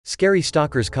Scary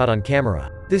stalkers caught on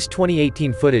camera. This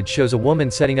 2018 footage shows a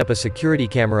woman setting up a security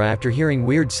camera after hearing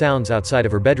weird sounds outside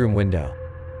of her bedroom window.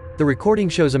 The recording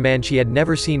shows a man she had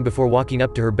never seen before walking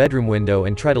up to her bedroom window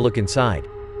and try to look inside.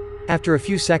 After a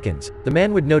few seconds, the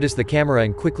man would notice the camera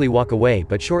and quickly walk away,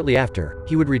 but shortly after,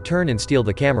 he would return and steal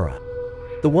the camera.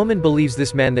 The woman believes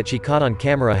this man that she caught on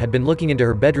camera had been looking into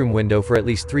her bedroom window for at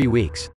least 3 weeks.